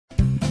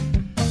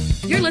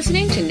You're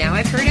listening to Now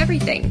I've Heard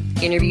Everything,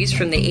 interviews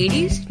from the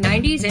 80s,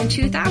 90s, and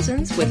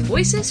 2000s with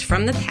voices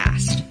from the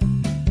past.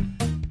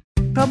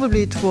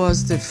 Probably it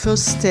was the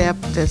first step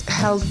that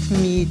helped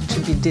me to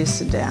be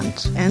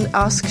dissident and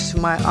asked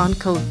my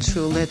uncle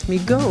to let me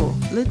go.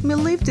 Let me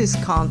leave this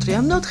country.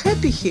 I'm not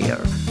happy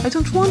here. I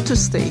don't want to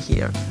stay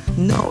here.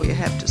 No, you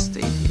have to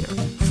stay here.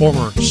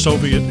 Former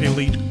Soviet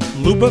elite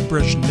Luba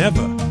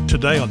Brezhneva,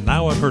 today on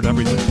Now I've Heard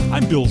Everything.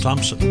 I'm Bill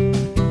Thompson.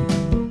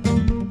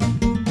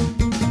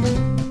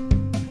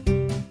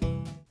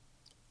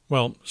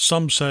 Well,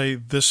 some say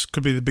this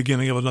could be the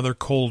beginning of another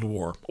Cold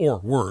War, or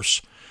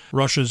worse.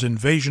 Russia's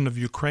invasion of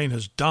Ukraine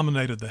has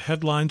dominated the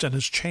headlines and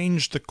has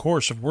changed the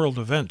course of world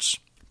events.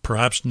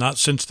 Perhaps not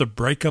since the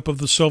breakup of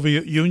the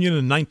Soviet Union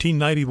in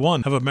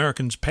 1991 have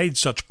Americans paid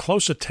such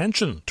close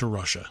attention to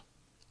Russia.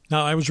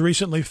 Now, I was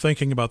recently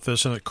thinking about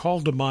this, and it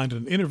called to mind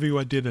an interview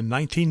I did in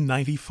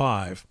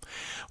 1995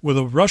 with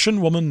a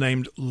Russian woman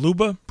named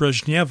Luba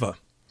Brezhneva.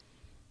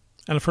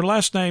 And if her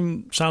last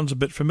name sounds a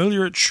bit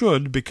familiar, it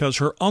should, because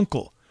her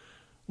uncle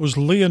was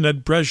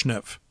Leonid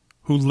Brezhnev,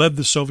 who led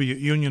the Soviet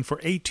Union for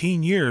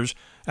 18 years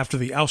after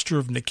the ouster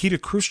of Nikita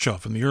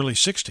Khrushchev in the early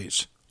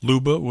 60s.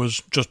 Luba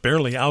was just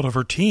barely out of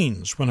her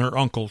teens when her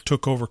uncle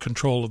took over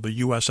control of the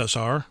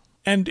USSR.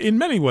 And in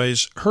many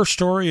ways, her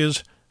story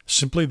is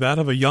simply that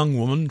of a young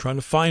woman trying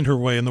to find her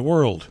way in the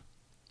world.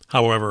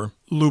 However,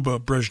 Luba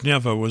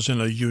Brezhneva was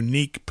in a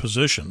unique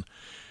position,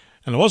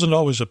 and it wasn't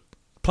always a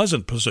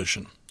pleasant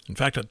position. In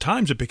fact, at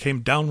times it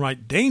became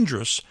downright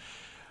dangerous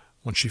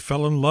when she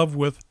fell in love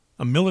with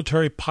a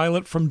military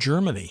pilot from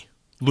Germany.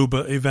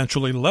 Luba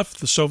eventually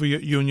left the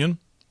Soviet Union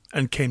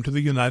and came to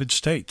the United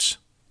States.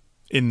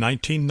 In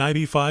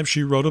 1995,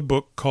 she wrote a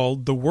book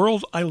called The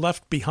World I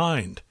Left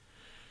Behind,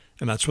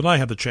 and that's when I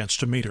had the chance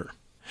to meet her.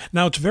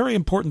 Now, it's very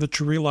important that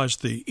you realize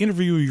the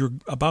interview you're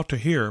about to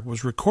hear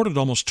was recorded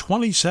almost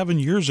 27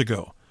 years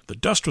ago. The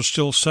dust was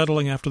still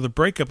settling after the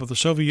breakup of the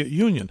Soviet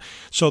Union,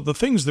 so the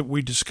things that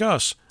we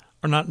discuss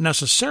are not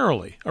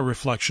necessarily a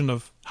reflection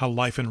of how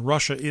life in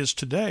Russia is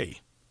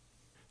today.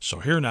 So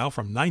here now,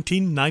 from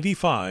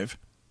 1995,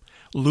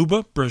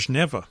 Luba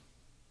Brezhneva.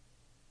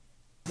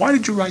 Why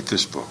did you write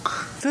this book?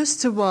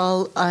 First of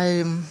all,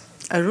 I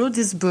wrote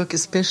this book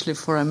especially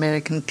for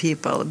American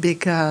people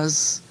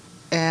because,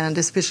 and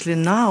especially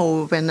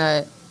now when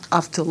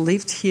after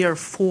lived here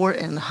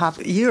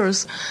 4.5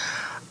 years,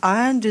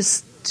 I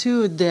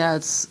understood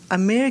that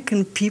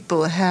American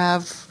people don't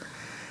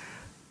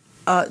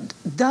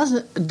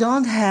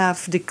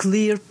have the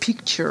clear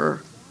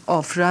picture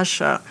of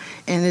Russia,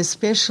 and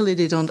especially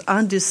they don't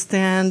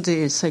understand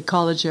the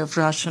psychology of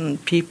Russian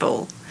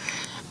people.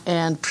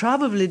 And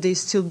probably they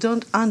still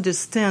don't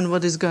understand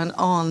what is going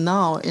on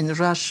now in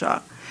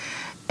Russia.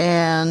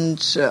 And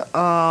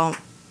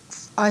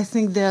I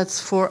think that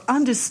for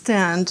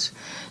understand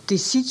the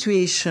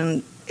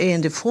situation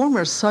in the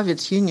former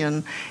Soviet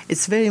Union,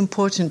 it's very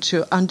important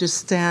to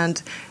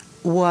understand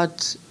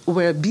what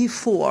were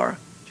before.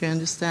 You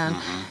understand,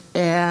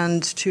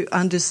 and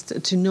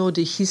to know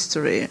the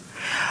history.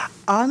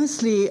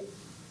 Honestly,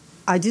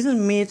 I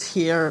didn't meet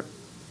here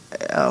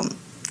a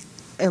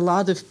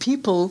lot of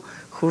people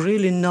who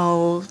really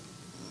know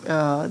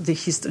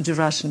the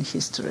Russian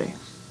history.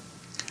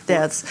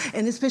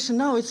 And especially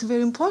now, it's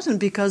very important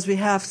because we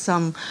have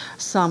some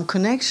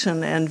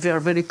connection and we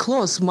are very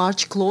close,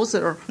 much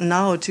closer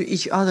now to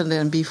each other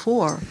than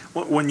before.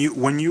 When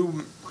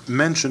you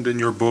mentioned in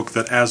your book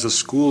that as a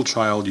school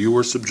child you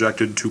were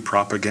subjected to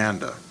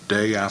propaganda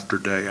day after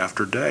day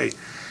after day.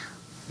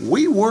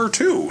 We were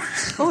too.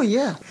 Oh,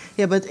 yeah.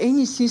 Yeah, but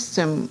any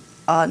system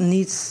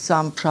needs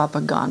some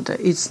propaganda.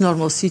 It's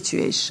normal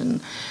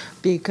situation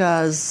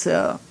because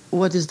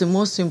what is the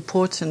most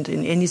important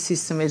in any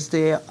system is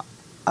the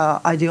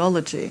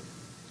ideology.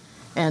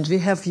 And we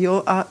have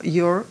your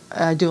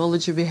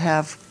ideology, we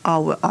have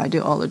our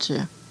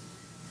ideology.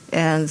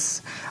 And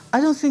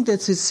I don't think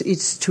that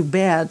it's too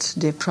bad,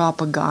 the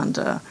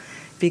propaganda,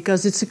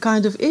 because it's a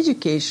kind of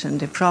education,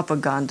 the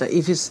propaganda.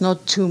 If it's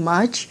not too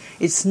much,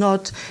 if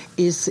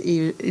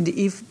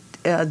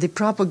the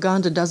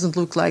propaganda doesn't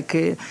look like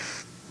a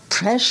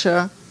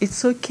pressure,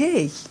 it's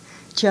okay.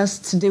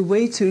 Just the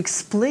way to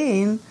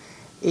explain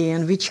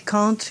in which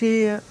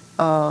country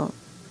you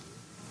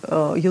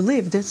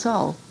live, that's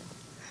all.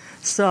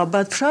 So,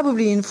 but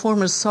probably in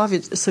former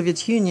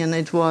Soviet Union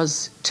it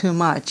was too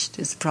much,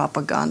 this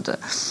propaganda.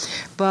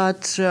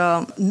 But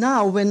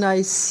now when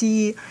I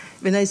see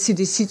the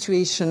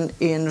situation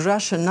in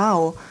Russia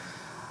now,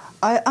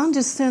 I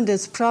understand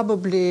that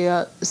probably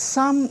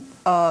some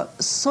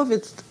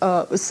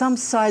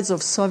sides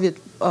of Soviet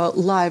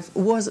life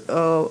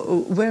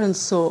weren't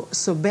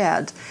so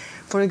bad.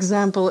 For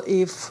example,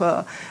 if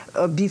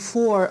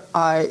before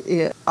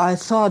I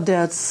thought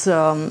that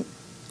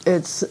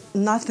it's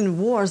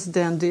nothing worse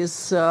than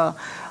this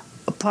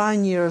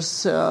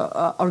Pioneers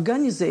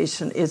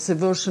organization. It's a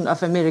version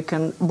of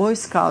American Boy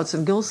Scouts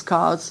and Girl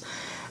Scouts.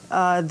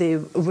 They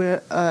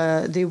wore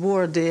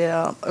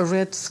the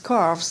red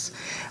scarves,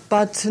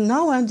 but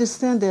now I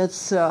understand that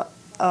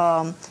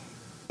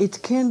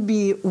it can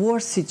be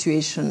worse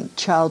situation,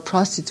 child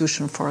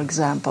prostitution, for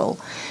example.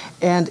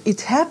 And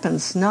it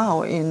happens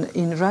now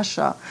in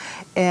Russia.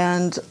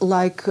 And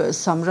like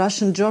some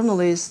Russian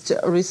journalists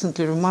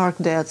recently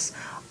remarked that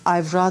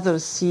I'd rather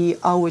see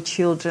our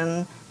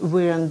children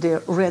wearing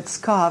the red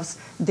scarves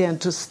than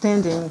to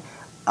standing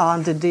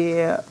under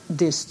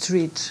the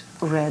street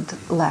red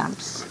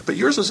lamps. But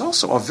yours is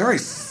also a very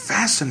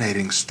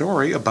fascinating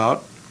story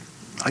about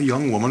a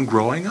young woman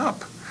growing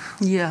up.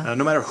 Yeah.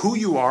 No matter who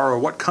you are or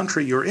what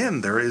country you're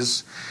in,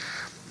 there's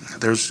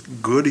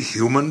good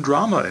human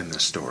drama in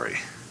this story.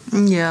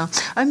 Yeah,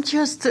 I'm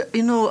just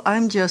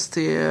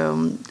a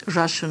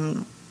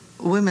Russian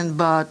woman,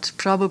 but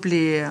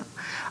probably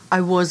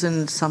I was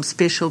in some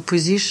special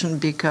position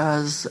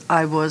because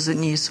I was a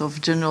niece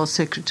of General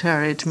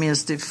Secretary. It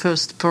means the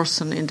first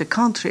person in the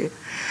country.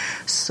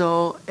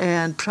 So,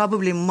 and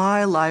probably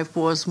my life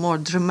was more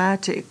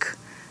dramatic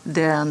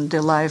than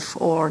the life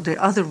or the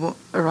other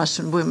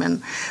Russian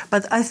women.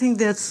 But I think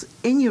that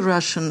any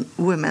Russian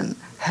woman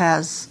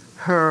has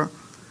her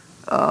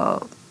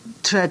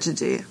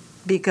tragedy,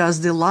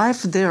 because the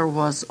life there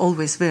was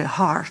always very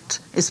hard,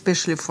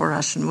 especially for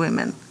Russian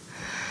women.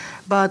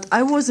 But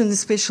I was in a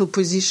special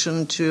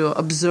position to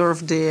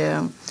observe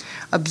the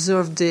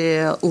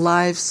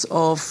lives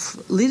of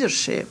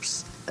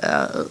leaderships.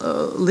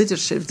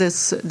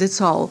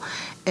 That's all.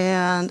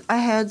 And I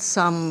had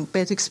some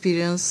bad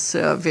experience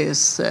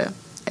with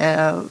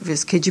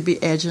KGB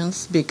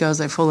agents because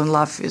I fell in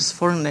love with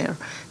foreigner,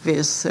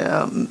 with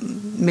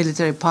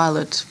military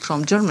pilot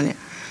from Germany.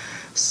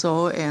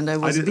 So, and I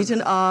was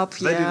beaten up.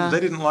 They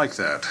didn't like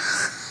that.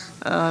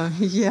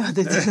 Yeah,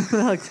 they didn't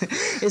like that.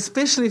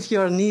 Especially if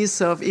you're a niece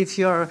if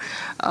you're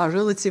a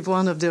relative,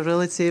 one of the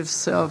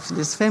relatives of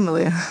this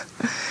family.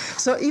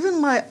 So even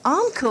my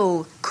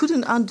uncle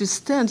couldn't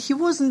understand. He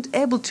wasn't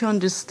able to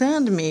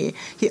understand me.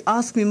 He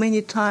asked me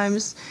many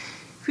times,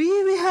 we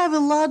have a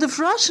lot of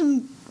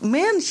Russian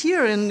men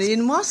here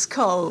in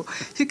Moscow.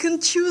 You can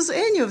choose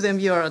any of them.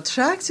 You're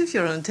attractive,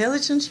 you're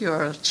intelligent,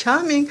 you're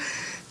charming.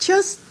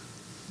 Just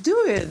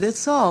do it,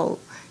 that's all.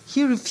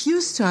 He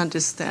refused to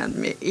understand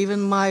me. Even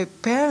my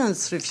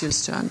parents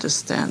refused to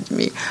understand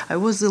me. I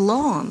was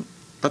alone.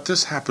 But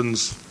this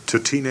happens to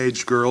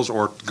teenage girls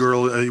or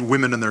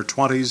women in their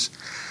 20s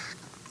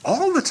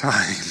all the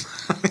time.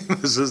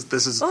 This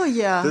is Oh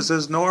yeah. This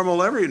is normal.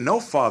 No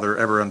father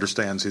ever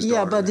understands his daughter.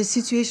 Yeah, but the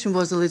situation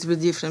was a little bit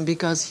different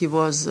because he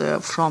was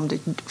from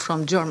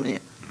Germany.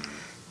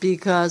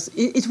 Because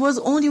it was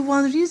only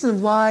one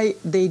reason why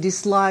they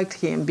disliked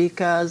him,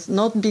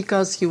 not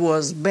because he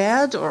was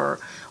bad or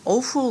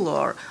awful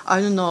or I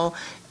don't know,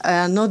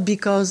 not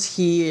because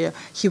he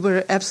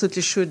were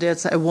absolutely sure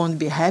that I won't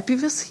be happy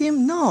with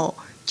him. No,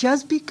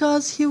 just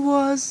because he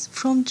was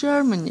from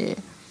Germany.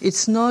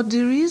 It's not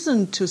the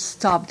reason to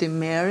stop the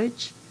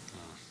marriage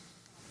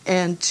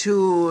and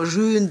to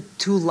ruin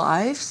two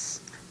lives.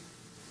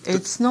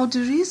 It's not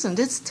the reason.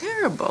 That's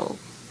terrible.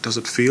 Does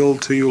it feel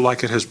to you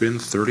like it has been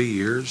 30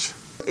 years?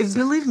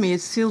 Believe me,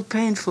 it's still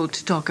painful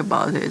to talk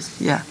about this,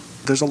 yeah.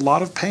 There's a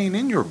lot of pain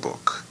in your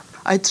book.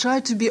 I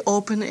try to be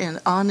open and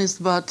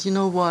honest, but you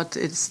know what?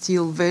 It's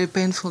still very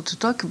painful to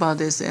talk about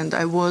this. And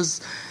I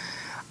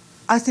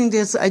think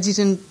that I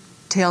didn't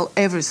tell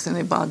everything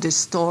about this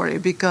story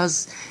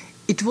because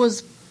it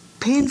was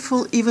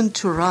painful even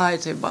to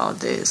write about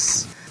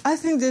this. I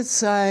think that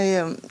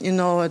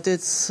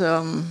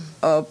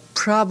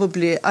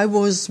probably I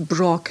was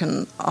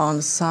broken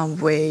on some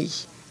way,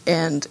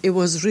 and it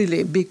was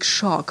really a big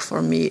shock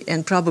for me,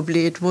 and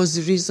probably it was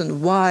the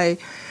reason why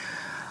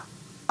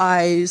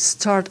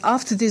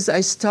after this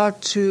I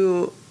start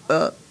to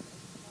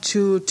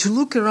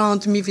look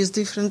around me with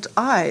different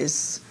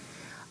eyes.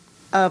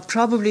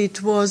 Probably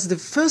it was the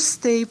first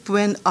step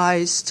when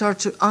I start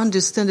to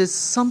understand that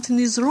something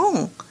is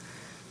wrong.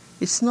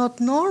 It's not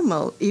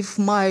normal. If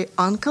my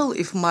uncle,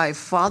 if my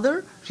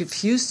father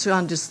refuse to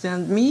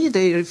understand me,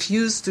 they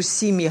refuse to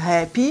see me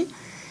happy,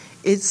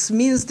 it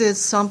means that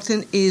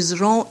something is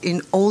wrong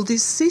in all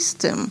this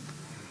system.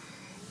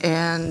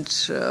 And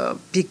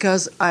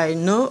because I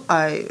knew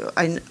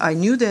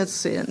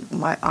that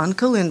my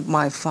uncle and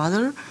my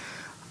father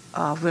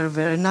were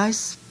very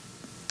nice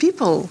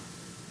people,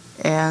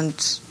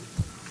 and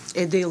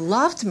they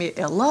loved me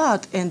a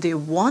lot, and they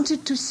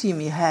wanted to see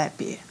me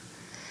happy.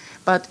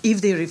 But if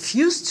they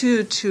refuse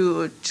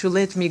to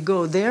let me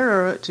go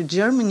there to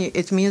Germany,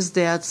 it means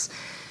that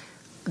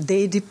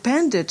they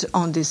depended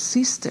on this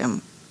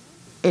system.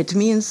 It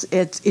means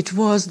it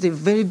was the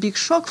very big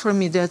shock for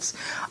me that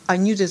I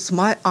knew that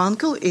my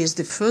uncle is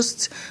the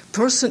first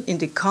person in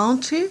the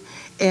country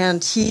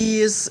and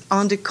he is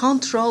under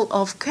control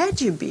of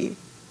KGB.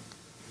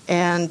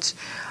 And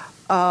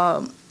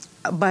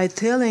by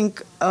telling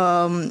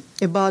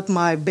about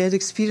my bad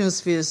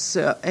experience with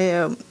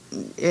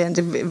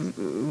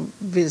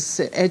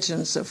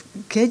agents of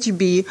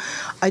KGB,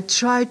 I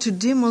tried to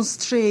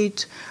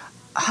demonstrate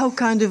how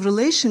kind of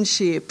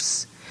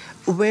relationships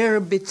were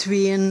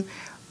between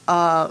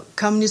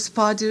Communist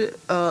Party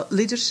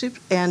leadership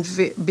and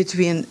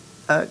between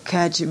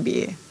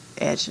KGB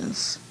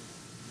agents.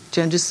 Do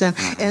you understand?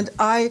 And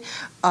I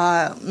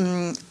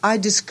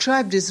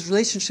describe this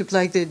relationship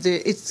like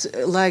it's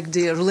like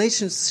the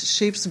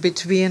relationships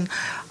between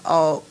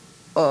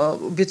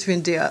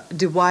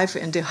the wife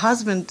and the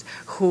husband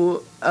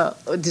who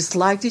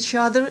disliked each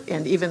other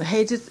and even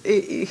hate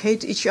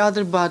each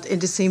other, but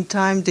at the same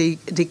time they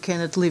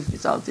cannot live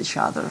without each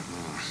other.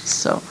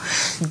 So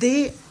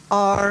they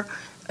are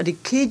the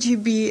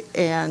KGB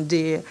and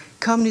the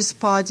Communist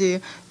Party.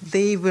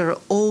 They were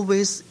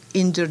always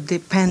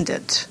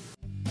interdependent.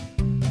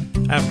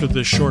 After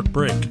this short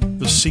break,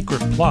 the secret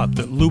plot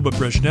that Luba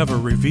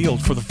Brezhneva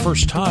revealed for the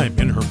first time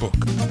in her book.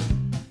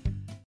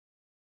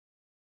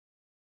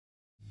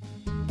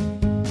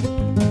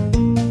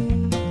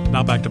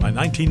 Now back to my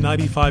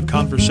 1995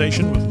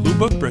 conversation with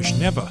Luba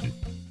Brezhneva.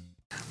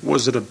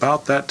 Was it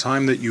about that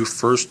time that you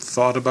first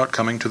thought about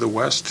coming to the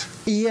West?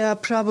 Yeah,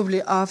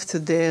 probably after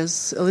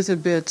this, a little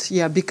bit.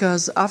 Yeah,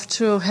 because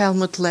after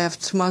Helmut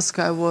left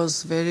Moscow, I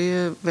was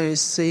very, very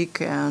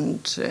sick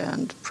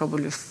and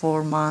probably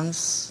 4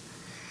 months.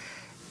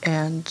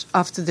 And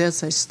after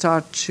that, I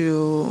start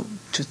to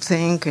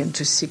think and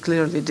to see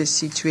clearly the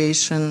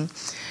situation.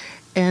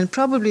 And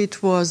probably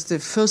it was the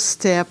first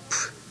step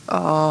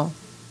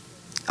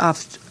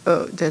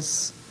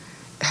that's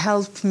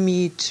helped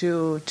me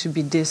to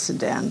be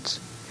dissident.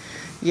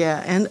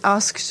 Yeah, and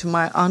asked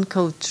my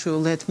uncle to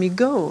let me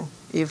go.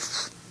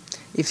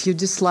 If you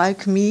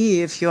dislike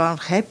me, if you are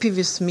unhappy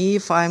with me,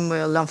 if I'm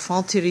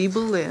l'enfant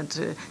terrible and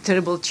a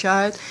terrible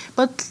child,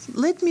 but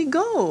let me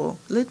go.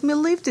 Let me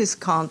leave this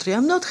country.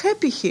 I'm not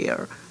happy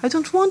here. I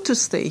don't want to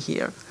stay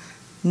here.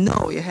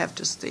 No, you have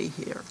to stay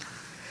here.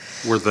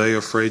 Were they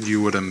afraid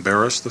you would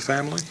embarrass the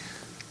family?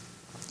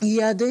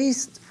 Yeah,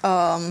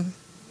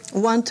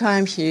 one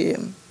time he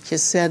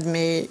said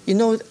me, you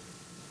know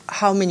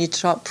how many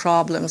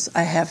problems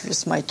I have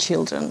with my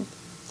children,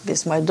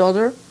 with my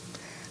daughter,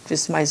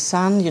 with my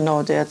son, you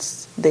know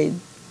that they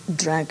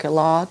drank a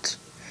lot,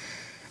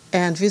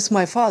 and with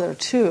my father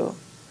too.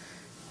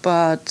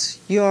 But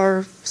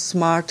you're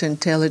smart,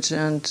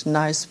 intelligent,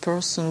 nice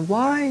person.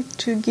 Why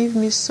to give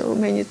me so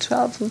many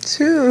trouble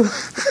too?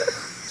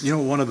 You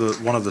know, one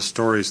of the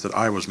stories that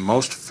I was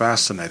most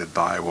fascinated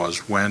by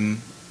was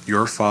when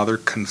your father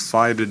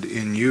confided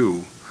in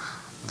you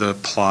the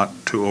plot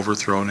to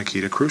overthrow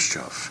Nikita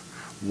Khrushchev.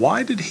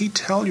 Why did he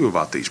tell you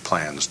about these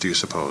plans, do you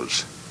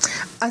suppose?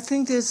 I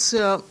think that's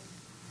the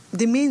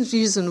main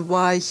reason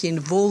why he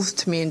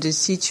involved me in this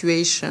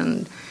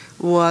situation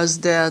was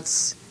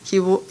that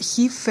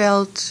he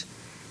felt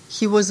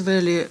he was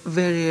very,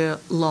 very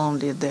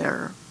lonely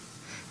there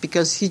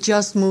because he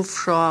just moved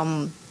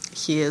from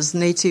his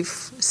native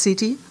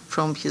city,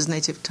 from his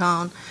native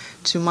town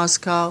to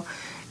Moscow,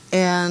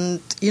 and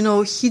you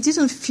know he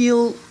didn't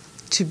feel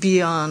to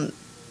be on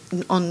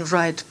the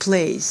right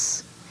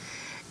place,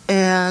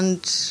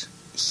 and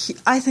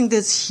I think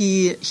that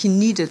he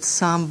needed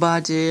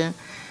somebody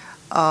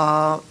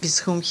with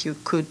whom he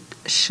could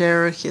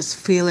share his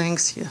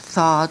feelings, his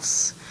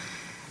thoughts,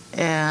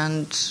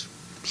 and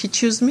he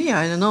chose me.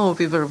 I don't know,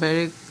 we were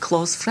very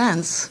close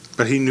friends.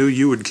 But he knew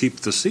you would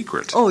keep the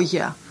secret. Oh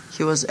yeah,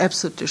 he was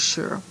absolutely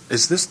sure.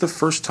 Is this the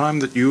first time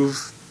that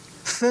you've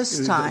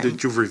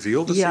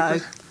revealed the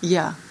secret?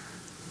 Yeah.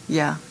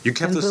 You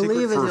kept the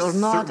secret for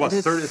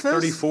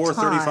 34,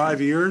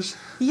 35 years?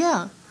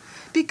 Yeah,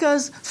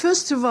 because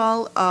first of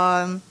all,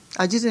 I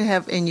didn't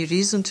have any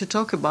reason to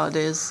talk about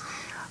this,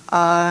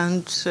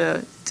 and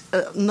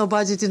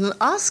nobody didn't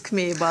ask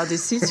me about the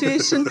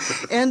situation.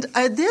 And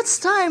at that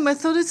time, I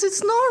thought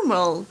it's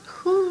normal.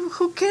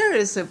 Who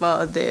cares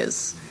about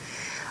this?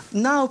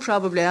 Now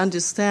probably I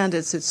understand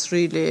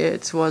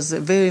it was a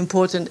very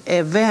important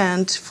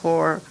event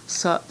for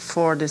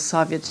the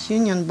Soviet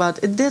Union,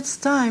 but at that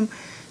time,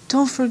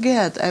 don't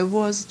forget, I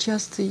was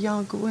just a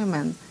young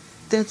woman.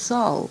 That's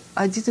all.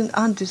 I didn't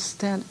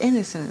understand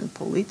anything in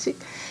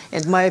politics.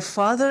 And my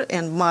father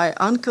and my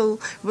uncle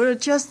were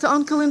just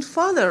uncle and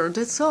father.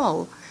 That's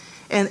all.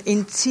 And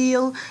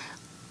until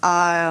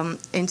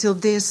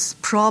this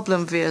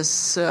problem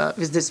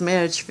with this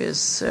marriage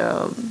with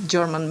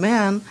German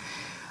man,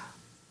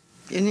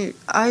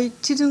 I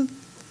didn't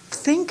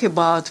think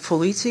about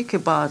politics,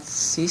 about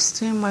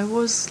system. I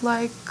was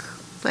like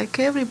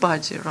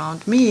everybody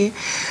around me.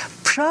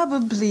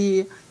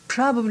 Probably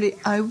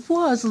I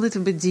was a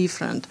little bit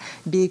different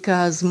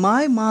because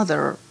my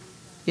mother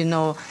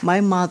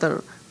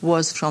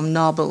was from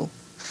noble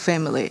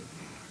family,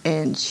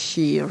 and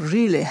she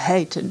really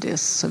hated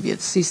this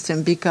Soviet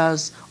system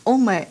because all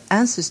my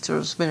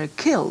ancestors were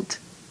killed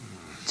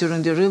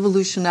during the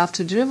revolution.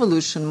 After the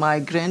revolution, my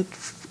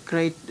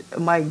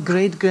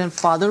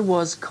great-grandfather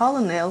was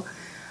colonel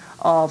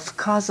of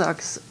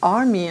Kazakh's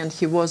army, and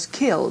he was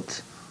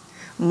killed.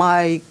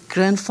 My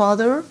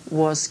grandfather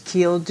was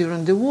killed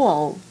during the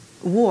war,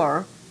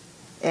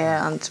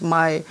 and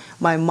my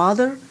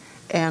mother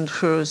and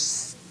her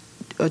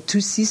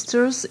 2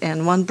 sisters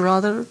and 1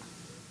 brother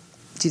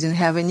didn't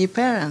have any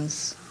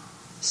parents.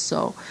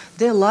 So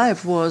their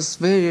life was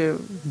very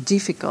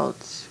difficult,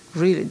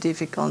 really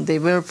difficult. They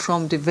were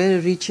from the very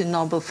rich and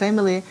noble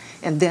family,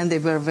 and then they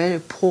were very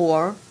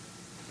poor,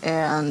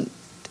 and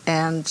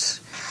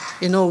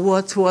you know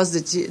what was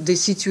the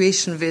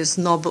situation with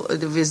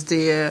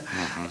the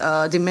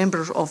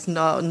members of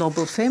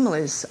noble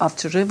families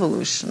after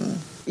revolution.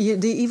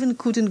 They even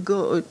couldn't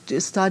go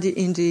to study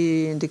in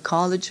the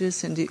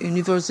colleges and the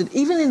university,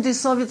 even in the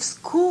Soviet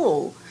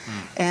school.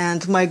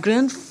 And my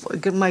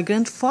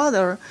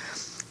grandfather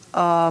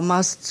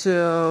must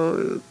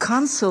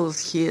cancel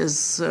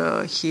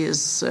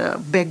his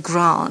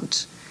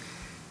background,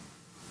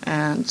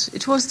 and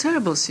it was a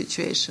terrible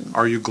situation.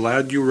 Are you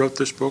glad you wrote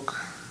this book?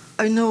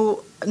 I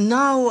know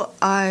now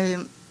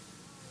I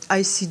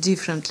see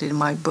differently in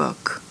my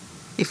book.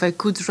 If I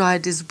could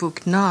write this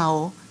book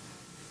now,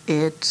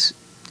 it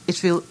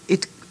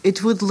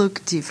would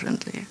look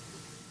differently.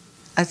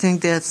 I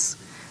think that's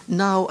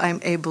now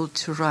I'm able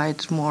to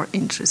write more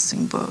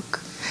interesting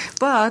book.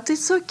 But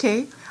it's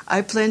okay.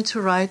 I plan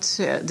to write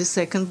the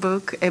second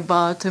book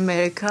about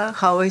America,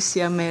 how I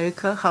see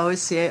America, how I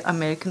see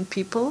American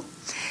people,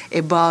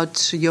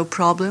 about your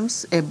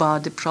problems,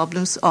 about the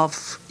problems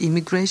of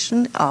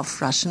immigration,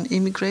 of Russian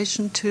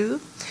immigration too.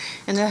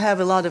 And I have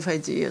a lot of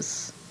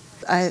ideas.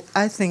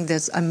 I think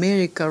that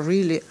America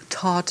really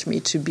taught me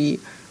to be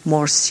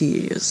more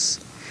serious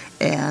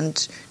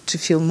and to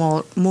feel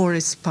more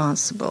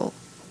responsible.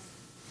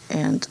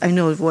 And I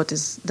know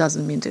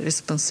doesn't mean the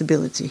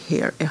responsibility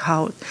here,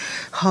 how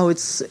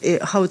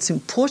it's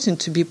important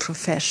to be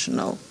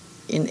professional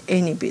in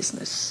any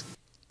business.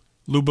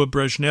 Luba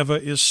Brezhneva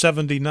is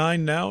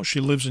 79 now. She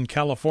lives in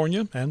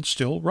California and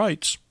still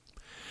writes.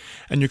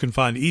 And you can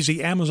find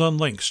easy Amazon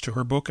links to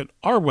her book at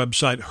our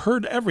website,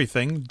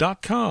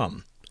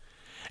 heardeverything.com.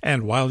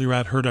 And while you're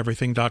at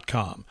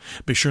heardeverything.com,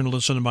 be sure to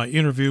listen to my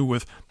interview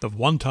with the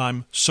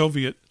one-time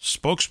Soviet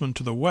spokesman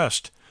to the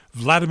West,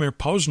 Vladimir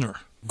Posner.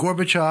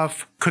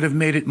 Gorbachev could have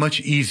made it much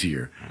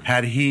easier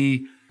had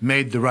he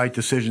made the right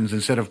decisions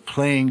instead of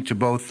playing to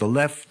both the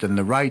left and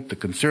the right, the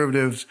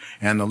conservatives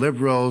and the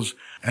liberals,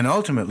 and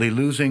ultimately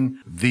losing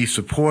the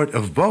support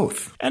of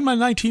both. And my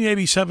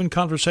 1987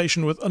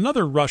 conversation with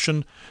another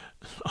Russian,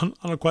 on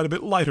a quite a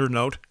bit lighter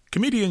note,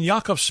 comedian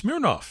Yakov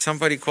Smirnoff.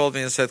 Somebody called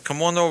me and said,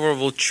 "Come on over,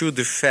 we'll chew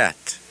the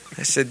fat."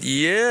 I said,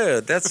 "Yeah,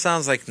 that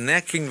sounds like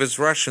necking with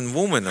Russian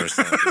woman or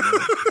something."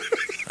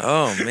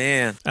 Oh,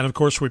 man. And, of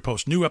course, we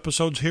post new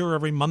episodes here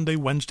every Monday,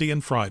 Wednesday,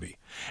 and Friday.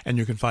 And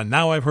you can find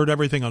Now I've Heard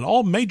Everything on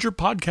all major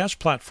podcast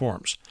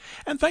platforms.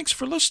 And thanks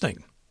for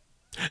listening.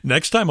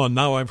 Next time on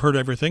Now I've Heard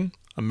Everything,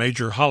 a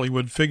major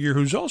Hollywood figure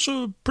who's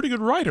also a pretty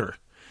good writer.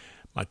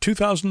 My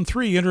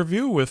 2003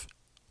 interview with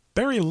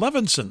Barry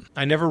Levinson.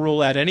 I never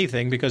rule out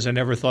anything because I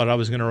never thought I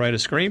was going to write a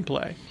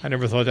screenplay. I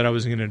never thought that I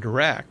was going to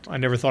direct. I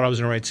never thought I was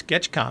going to write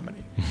sketch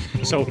comedy.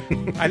 So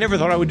I never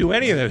thought I would do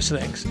any of those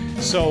things.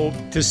 So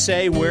to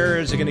say where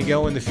is it going to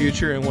go in the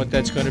future and what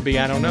that's going to be,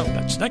 I don't know.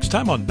 That's next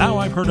time on Now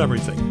I've Heard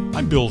Everything.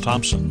 I'm Bill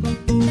Thompson.